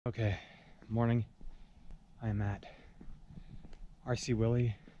Okay, morning. I'm at RC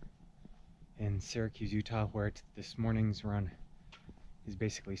Willey in Syracuse, Utah, where this morning's run is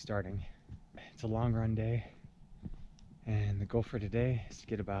basically starting. It's a long run day, and the goal for today is to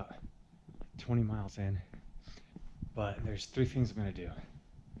get about 20 miles in. But there's three things I'm gonna do.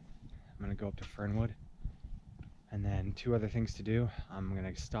 I'm gonna go up to Fernwood, and then two other things to do. I'm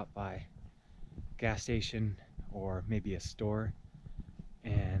gonna stop by a gas station or maybe a store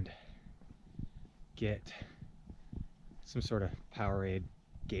and get some sort of Powerade,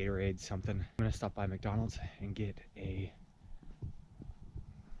 Gatorade, something. I'm gonna stop by McDonald's and get a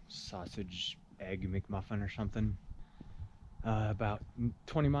sausage egg McMuffin or something. About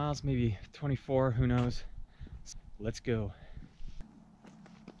 20 miles, maybe 24, who knows. Let's go.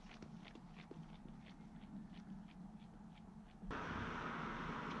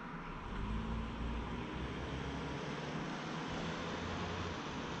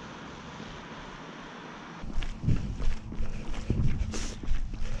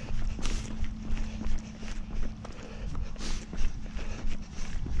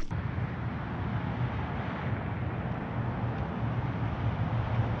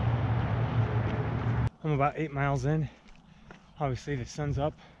 I'm about 8 miles in. Obviously the sun's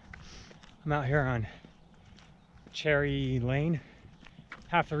up. I'm out here on Cherry Lane.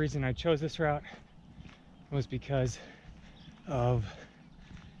 Half the reason I chose this route was because of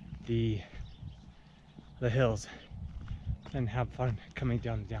the hills and have fun coming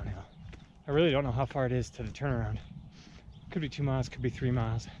down the downhill. I really don't know how far it is to the turnaround. Could be 2 miles, could be 3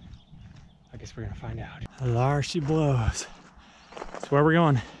 miles. I guess we're gonna find out. There she blows. That's where we're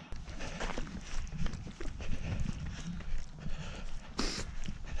going.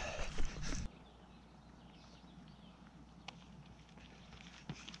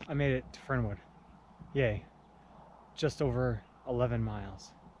 I made it to Fernwood. Yay. Just over 11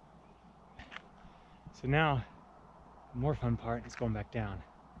 miles. So now, the more fun part is going back down.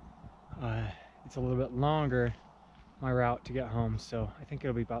 It's a little bit longer, my route to get home, so I think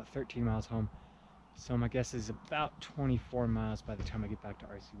it'll be about 13 miles home. So my guess is about 24 miles by the time I get back to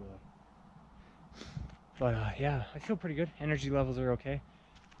RC Willey. But yeah, I feel pretty good. Energy levels are okay.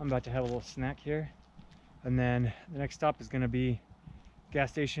 I'm about to have a little snack here. And then the next stop is gonna be gas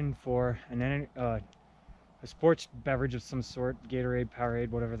station for a sports beverage of some sort, Gatorade, Powerade,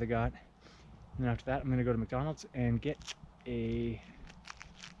 whatever they got. And then after that, I'm gonna go to McDonald's and get a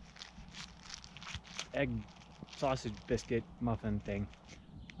egg sausage biscuit muffin thing.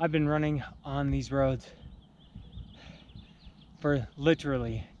 I've been running on these roads for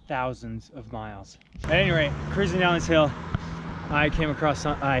literally thousands of miles. At any rate, cruising down this hill, I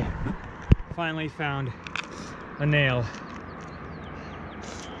finally found a nail.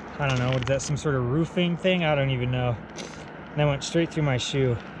 I don't know, what is that, some sort of roofing thing? I don't even know. And I went straight through my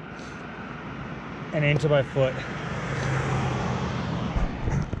shoe and into my foot.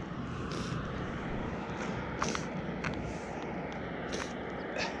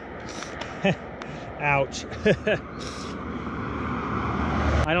 Ouch.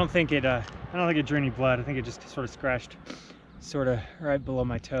 I don't think it drew any blood. I think it just sort of scratched sort of right below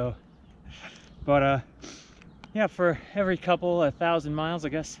my toe. But yeah, for every couple 1,000 miles, I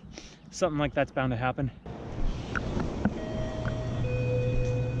guess something like that's bound to happen.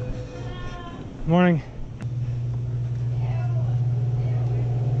 Morning.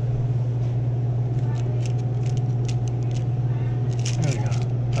 There we go.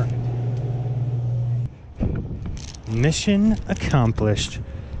 Perfect. Mission accomplished.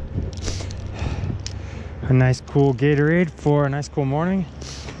 A nice cool Gatorade for a nice cool morning.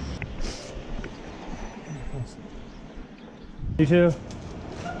 You too.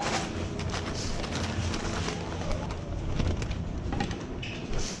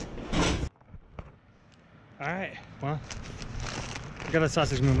 All right, well, I got a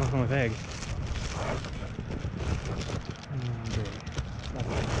sausage muffin with egg.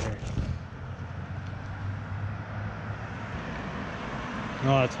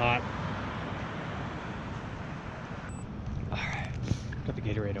 Oh, that's hot. All right, got the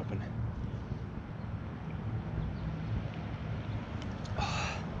Gatorade open.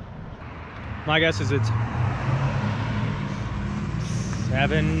 My guess is it's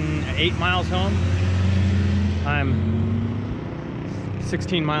 7, 8 miles home. I'm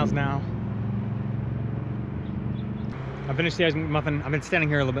 16 miles now. I finished the egg muffin. I've been standing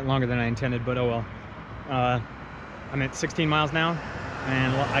here a little bit longer than I intended, but oh well. I'm at 16 miles now,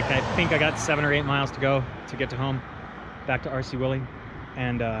 and I think I got 7 or 8 miles to go to get to home, back to RC Willey.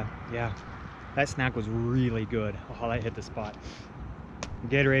 And yeah, that snack was really good. Oh, that hit the spot.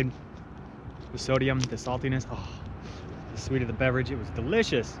 Gatorade, the sodium, the saltiness. Oh, the sweet of the beverage. It was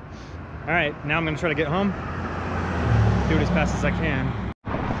delicious. All right, now I'm gonna try to get home. Do it as fast as I can.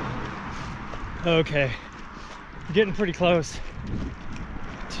 Okay, getting pretty close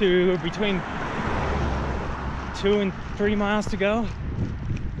to between 2 and 3 miles to go.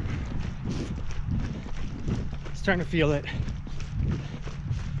 Starting to feel it.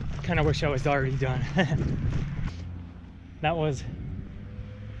 Kind of wish I was already done. That was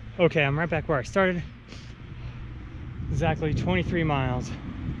okay. I'm right back where I started. Exactly 23 miles,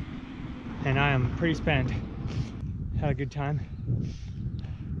 and I am pretty spent. Had a good time.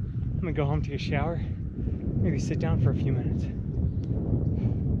 I'm gonna go home, take a shower, maybe sit down for a few minutes.